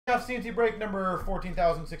CNC break number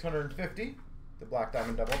 14,650. The black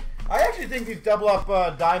diamond double. I actually think these double up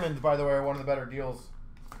diamonds, by the way, are one of the better deals.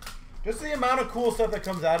 Just the amount of cool stuff that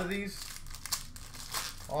comes out of these.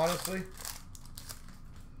 Honestly.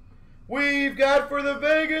 We've got for the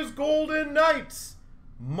Vegas Golden Knights,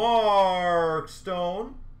 Mark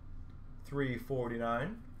Stone.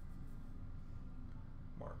 349.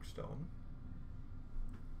 Mark Stone.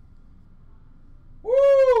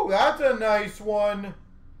 Woo! That's a nice one.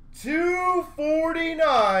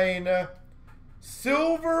 249.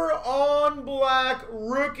 Silver on black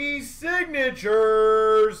rookie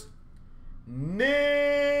signatures.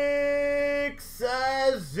 Nick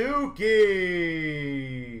Suzuki.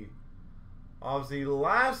 Obviously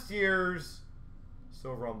last year's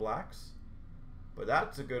silver on blacks. But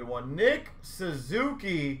that's a good one. Nick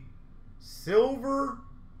Suzuki. Silver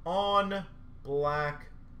on black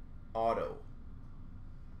auto.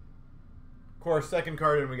 Of course, second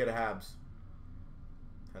card and we get a Habs.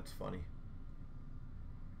 That's funny.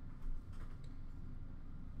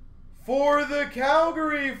 For the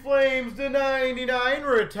Calgary Flames, the 99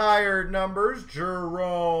 retired numbers,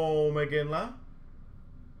 Jerome McGinley.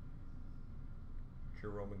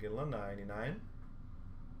 Jerome McGinley, 99.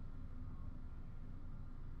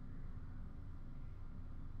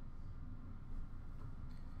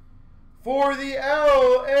 For the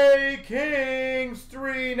LA Kings,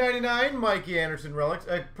 399, Mikey Anderson relics.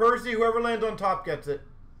 Percy, whoever lands on top gets it.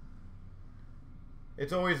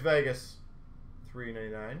 It's always Vegas,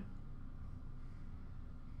 399.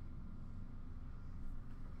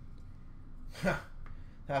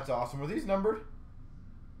 That's awesome. Were these numbered?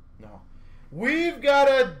 No. We've got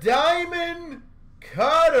a Diamond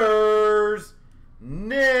Cutters,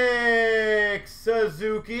 Nick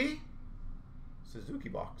Suzuki. Suzuki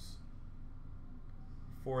box.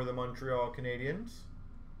 For the Montreal Canadiens.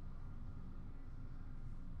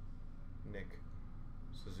 Nick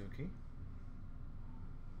Suzuki.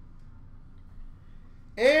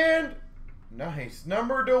 And, nice,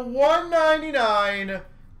 number to 199.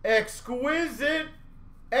 Exquisite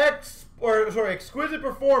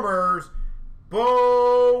Performers,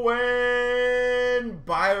 Bowen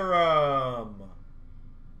Byram.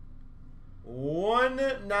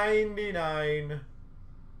 199.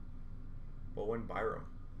 Bowen Byram.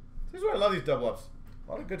 This is why I love these double ups.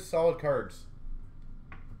 A lot of good solid cards.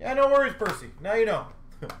 Yeah, no worries, Percy. Now you know.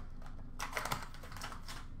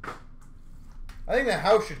 I think the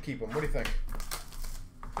house should keep them. What do you think?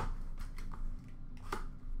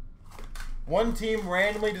 One team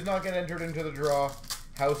randomly does not get entered into the draw.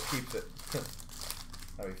 House keeps it.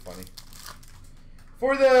 That'd be funny.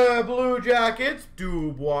 For the Blue Jackets,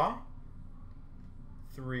 Dubois.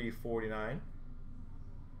 349.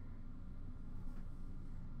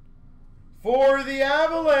 For the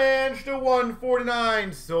Avalanche, to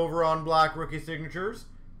 149. Silver on black rookie signatures,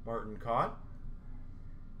 Martin Cott.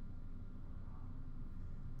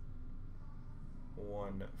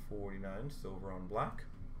 149, silver on black.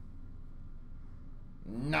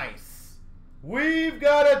 Nice. We've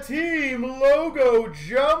got a team logo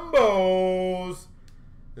jumbos.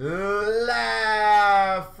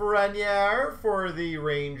 Lafreniere for the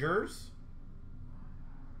Rangers.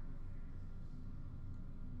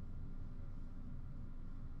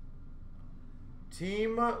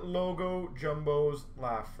 Team logo jumbos,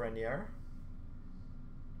 Lafreniere.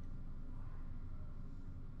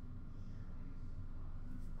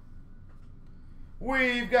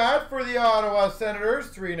 We've got for the Ottawa Senators,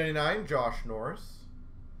 399, Josh Norris.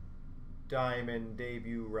 Diamond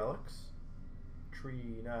debut relics,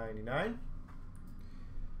 399.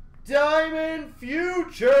 Diamond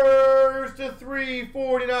futures to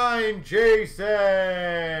 349,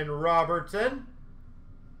 Jason Robertson.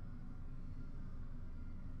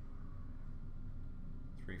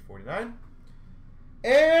 349.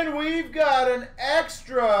 And we've got an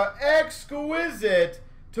extra exquisite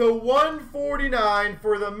to 149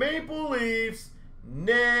 for the Maple Leafs,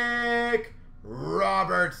 Nick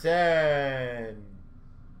Robertson.